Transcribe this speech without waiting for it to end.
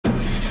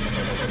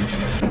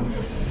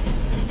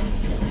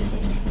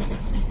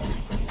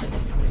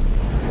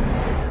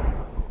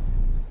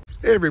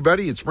Hey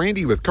everybody, it's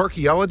Randy with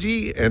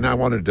Carchaeology, and I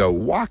wanted to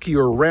walk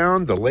you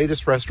around the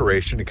latest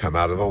restoration to come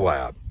out of the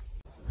lab.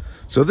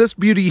 So this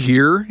beauty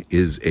here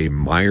is a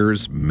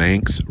Meyers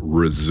Manx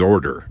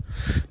Resorter.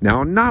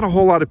 Now, not a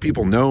whole lot of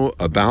people know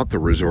about the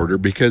Resorter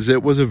because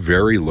it was a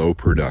very low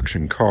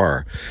production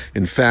car.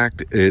 In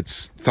fact,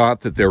 it's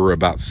thought that there were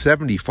about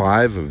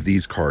 75 of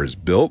these cars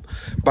built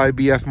by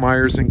B.F.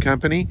 Meyers and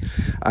Company,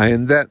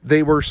 and that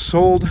they were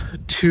sold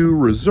to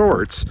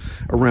resorts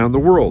around the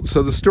world.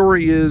 So the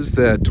story is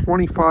that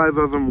 25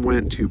 of them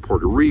went to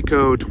Puerto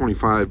Rico,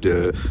 25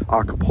 to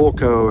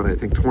Acapulco, and I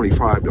think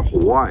 25 to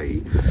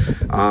Hawaii.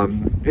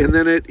 And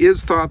then it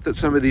is thought that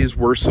some of these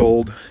were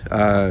sold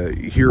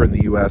here in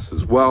the U.S.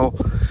 as well.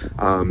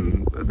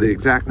 The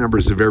exact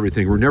numbers of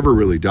everything were never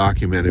really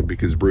documented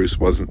because Bruce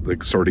wasn't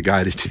the sort of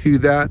guy to do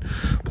that.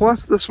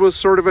 Plus, this was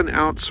sort of an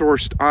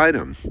outsourced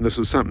item. This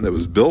was something that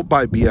was built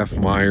by B.F.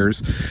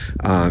 Meyers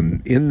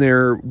in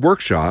their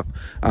workshop,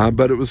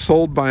 but it was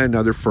sold by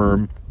another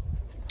firm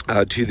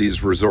to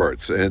these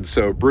resorts. And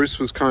so Bruce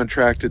was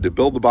contracted to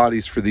build the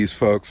bodies for these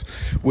folks,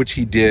 which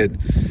he did.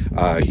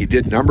 He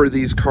did number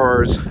these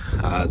cars.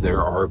 There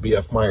are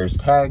B.F. Meyers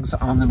tags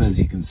on them, as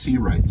you can see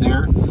right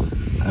there.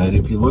 And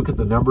if you look at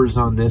the numbers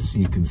on this,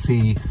 you can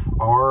see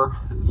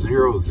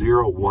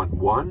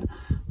R0011.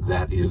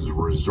 That is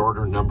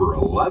Resorter number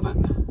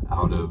 11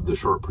 out of the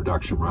short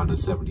production run of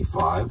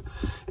 75.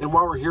 And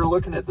while we're here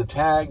looking at the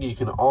tag, you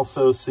can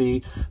also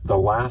see the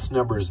last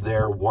numbers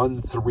there,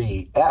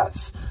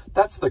 13S.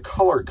 That's the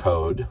color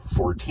code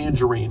for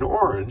tangerine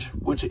orange,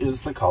 which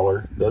is the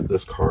color that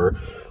this car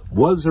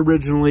was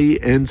originally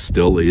and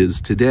still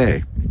is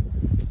today.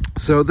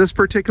 So this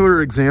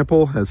particular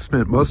example has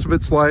spent most of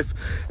its life,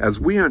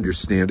 as we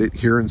understand it,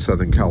 here in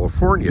Southern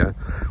California,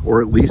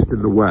 or at least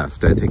in the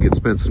West. I think it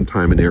spent some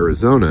time in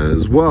Arizona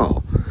as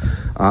well.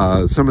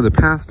 Some of the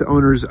past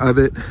owners of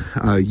it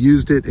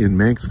used it in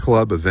Manx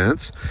Club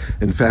events.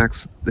 In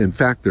fact,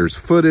 there's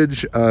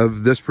footage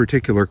of this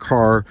particular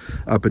car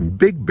up in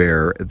Big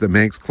Bear at the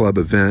Manx Club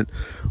event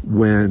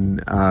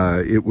when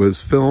it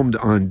was filmed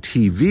on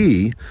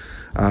TV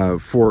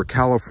for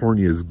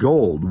California's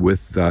Gold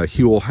with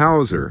Huell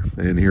Hauser.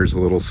 And here's a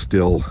little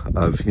still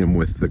of him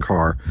with the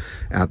car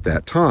at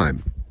that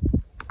time.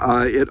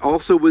 It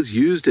also was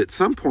used at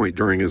some point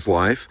during its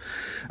life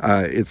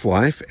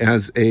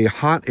as a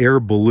hot air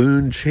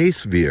balloon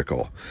chase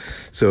vehicle.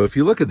 So if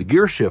you look at the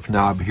gear shift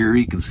knob here,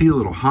 you can see a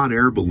little hot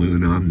air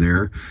balloon on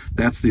there.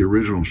 That's the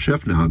original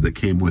shift knob that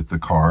came with the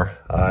car,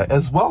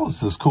 as well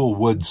as this cool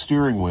wood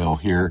steering wheel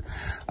here,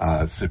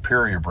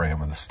 Superior brand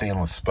with the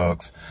stainless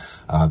spokes.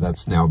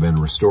 That's now been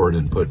restored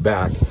and put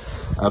back.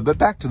 But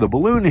back to the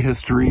balloon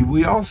history,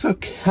 we also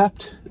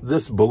kept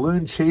this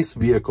balloon chase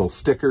vehicle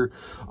sticker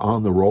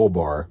on the roll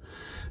bar.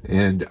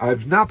 And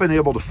I've not been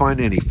able to find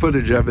any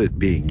footage of it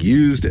being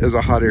used as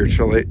a hot air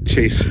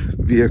chase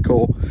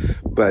vehicle,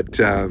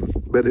 but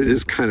it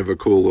is kind of a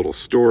cool little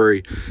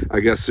story. I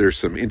guess there's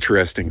some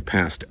interesting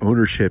past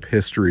ownership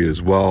history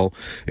as well,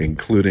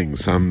 including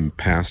some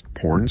past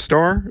porn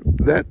star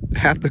that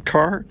had the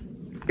car.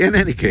 In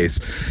any case,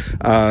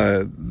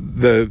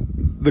 the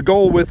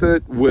goal with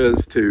it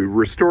was to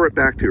restore it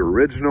back to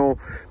original,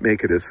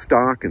 make it as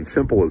stock and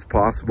simple as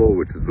possible,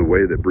 which is the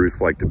way that Bruce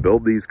liked to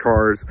build these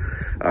cars.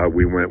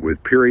 We went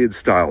with period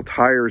style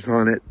tires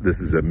on it.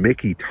 This is a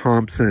Mickey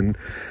Thompson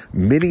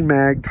Mini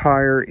Mag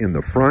tire in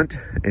the front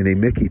and a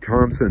Mickey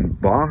Thompson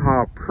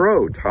Baja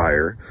Pro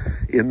tire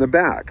in the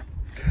back.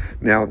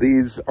 Now,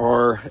 these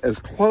are as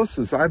close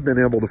as I've been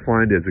able to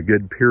find as a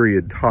good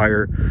period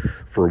tire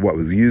for what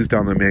was used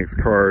on the Manx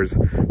cars.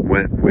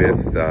 Went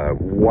with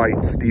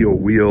white steel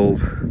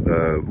wheels,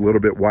 a little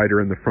bit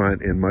wider in the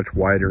front and much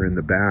wider in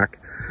the back.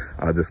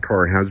 This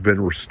car has been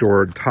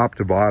restored top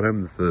to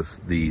bottom.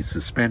 The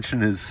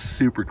suspension is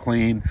super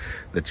clean,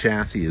 the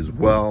chassis as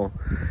well.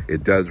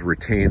 It does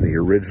retain the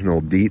original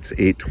Dietz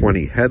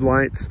 820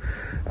 headlights.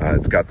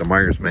 It's got the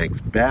Meyers Manx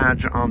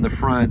badge on the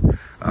front.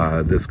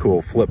 This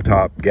cool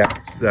flip-top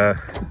gas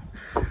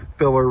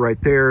filler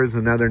right there is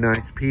another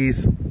nice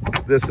piece.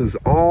 This is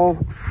all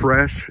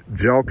fresh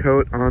gel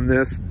coat on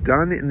this,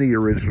 done in the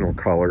original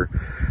color,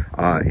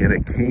 and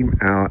it came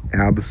out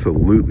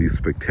absolutely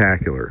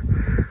spectacular.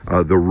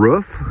 The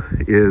roof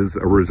is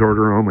a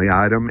Resorter only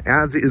item,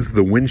 as is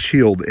the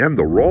windshield and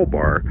the roll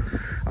bar.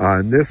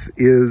 And this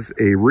is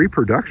a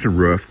reproduction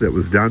roof that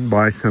was done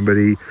by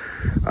somebody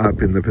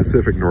up in the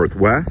Pacific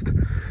Northwest.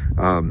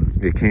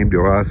 It came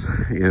to us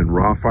in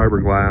raw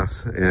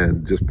fiberglass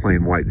and just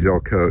plain white gel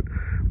coat.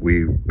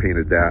 We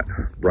painted that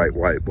bright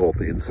white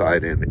both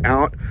inside and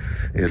out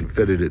and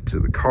fitted it to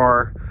the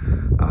car.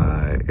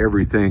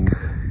 Everything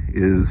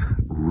is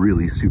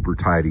really super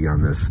tidy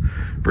on this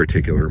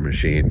particular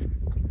machine.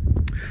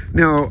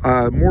 Now,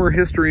 more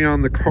history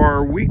on the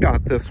car. We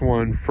got this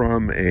one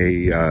from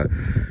a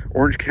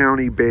Orange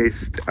County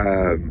based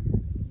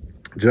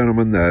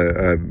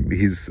gentleman.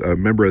 He's a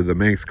member of the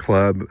Manx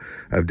Club.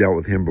 I've dealt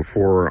with him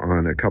before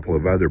on a couple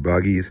of other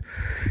buggies.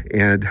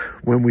 And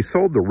when we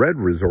sold the red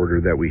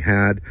Resorter that we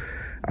had,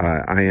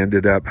 I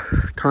ended up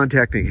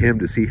contacting him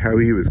to see how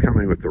he was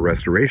coming with the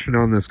restoration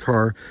on this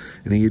car,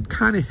 and he had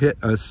kind of hit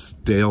a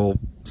stale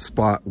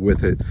spot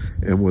with it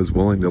and was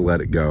willing to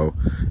let it go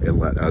and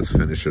let us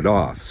finish it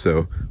off.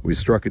 So we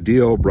struck a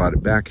deal, brought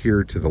it back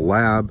here to the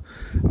lab,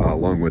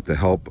 along with the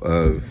help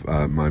of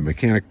my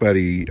mechanic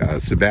buddy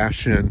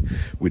Sebastian.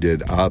 We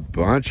did a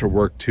bunch of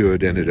work to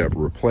it, ended up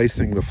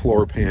replacing the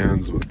floor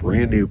pans with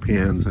brand new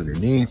pans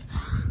underneath,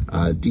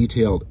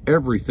 detailed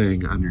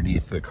everything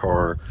underneath the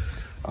car,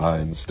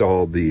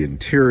 installed the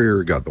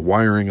interior, got the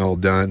wiring all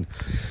done,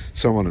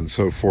 so on and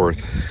so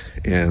forth,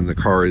 and the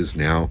car is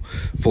now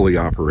fully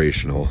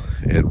operational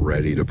and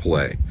ready to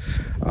play.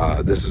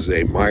 This is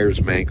a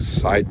Meyers Manx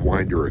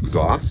Sidewinder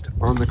exhaust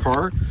on the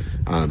car.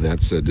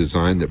 That's a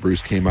design that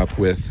Bruce came up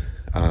with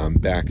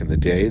back in the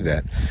day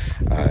that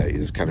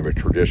is kind of a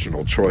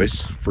traditional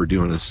choice for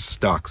doing a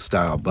stock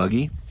style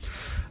buggy.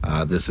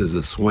 This is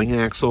a swing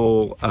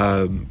axle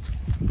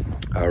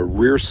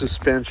rear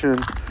suspension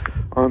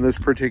on this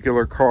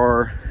particular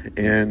car,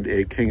 and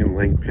a king and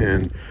link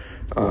pin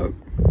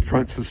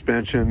front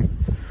suspension.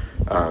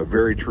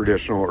 Very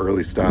traditional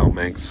early style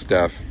Manx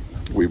stuff.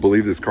 We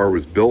believe this car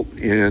was built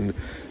in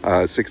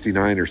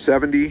 69 or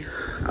 70,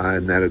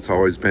 and that it's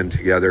always been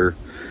together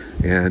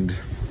and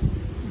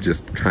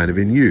just kind of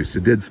in use.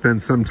 It did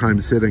spend some time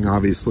sitting,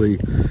 obviously,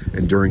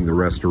 and during the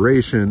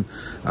restoration,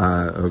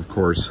 of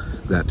course,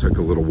 that took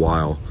a little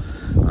while,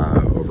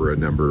 over a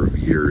number of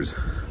years.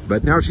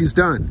 But now she's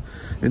done,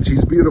 and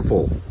she's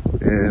beautiful,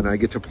 and I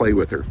get to play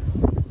with her.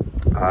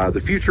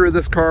 The future of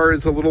this car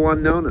is a little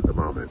unknown at the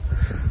moment.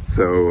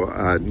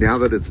 So now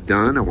that it's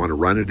done, I want to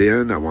run it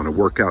in. I want to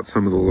work out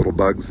some of the little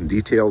bugs and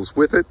details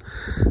with it.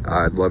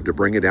 I'd love to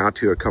bring it out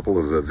to a couple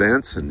of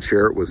events and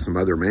share it with some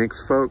other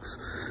Manx folks.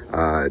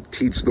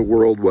 Teach the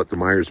world what the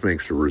Meyers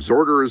Manx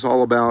Resorter is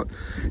all about,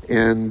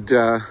 and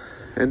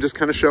just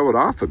kind of show it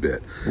off a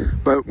bit.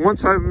 But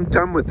once I'm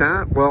done with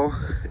that, well,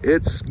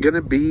 it's going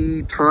to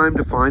be time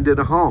to find it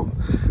a home.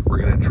 We're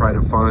going to try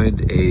to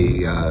find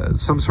a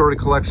some sort of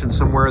collection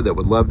somewhere that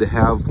would love to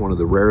have one of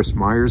the rarest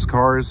Meyers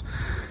cars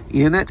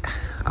in it.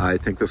 I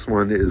think this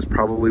one is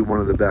probably one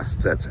of the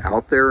best that's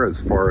out there as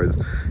far as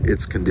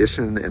its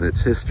condition and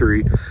its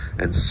history,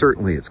 and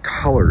certainly its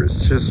color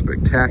is just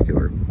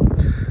spectacular.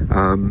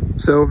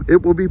 So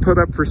it will be put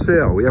up for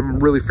sale. We haven't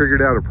really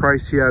figured out a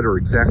price yet or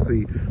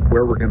exactly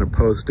where we're going to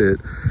post it,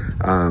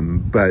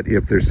 but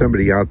if there's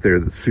somebody out there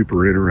that's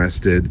super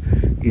interested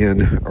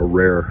in a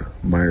rare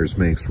Meyers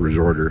Manx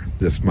Resorter,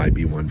 this might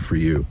be one for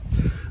you.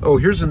 Oh,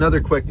 here's another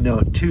quick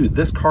note too.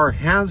 This car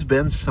has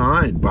been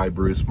signed by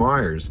Bruce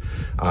Meyers.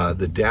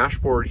 The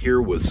dashboard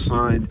here was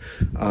signed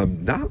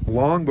not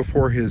long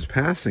before his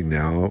passing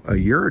now, a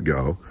year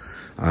ago.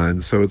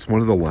 And so it's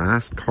one of the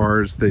last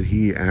cars that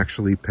he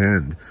actually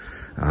penned.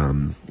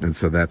 And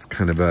so that's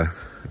kind of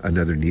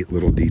another neat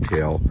little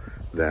detail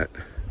that,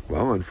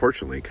 well,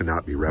 unfortunately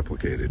cannot be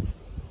replicated.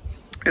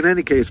 In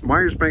any case,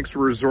 Meyers Manx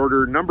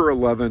Resorter number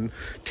 11,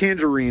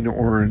 tangerine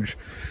orange,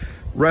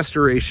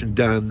 restoration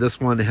done. This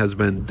one has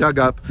been dug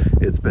up,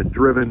 it's been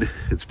driven,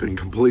 it's been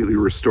completely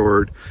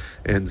restored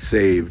and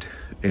saved,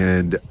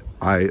 and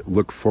I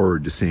look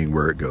forward to seeing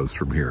where it goes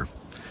from here.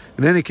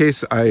 In any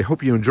case, I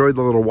hope you enjoyed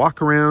the little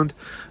walk around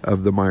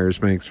of the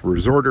Meyers Manx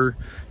Resorter.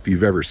 If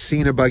you've ever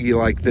seen a buggy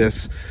like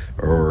this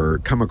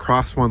or come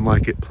across one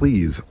like it,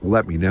 please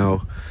let me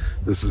know.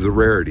 This is a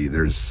rarity.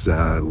 There's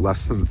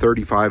less than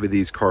 35 of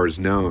these cars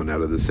known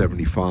out of the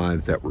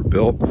 75 that were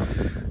built.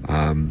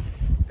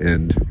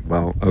 And,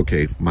 well,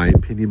 okay, my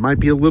opinion might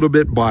be a little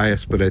bit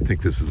biased, but I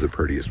think this is the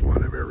prettiest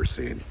one I've ever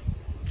seen.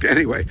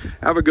 Anyway,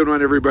 have a good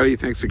one, everybody.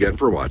 Thanks again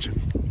for watching.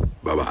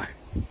 Bye-bye.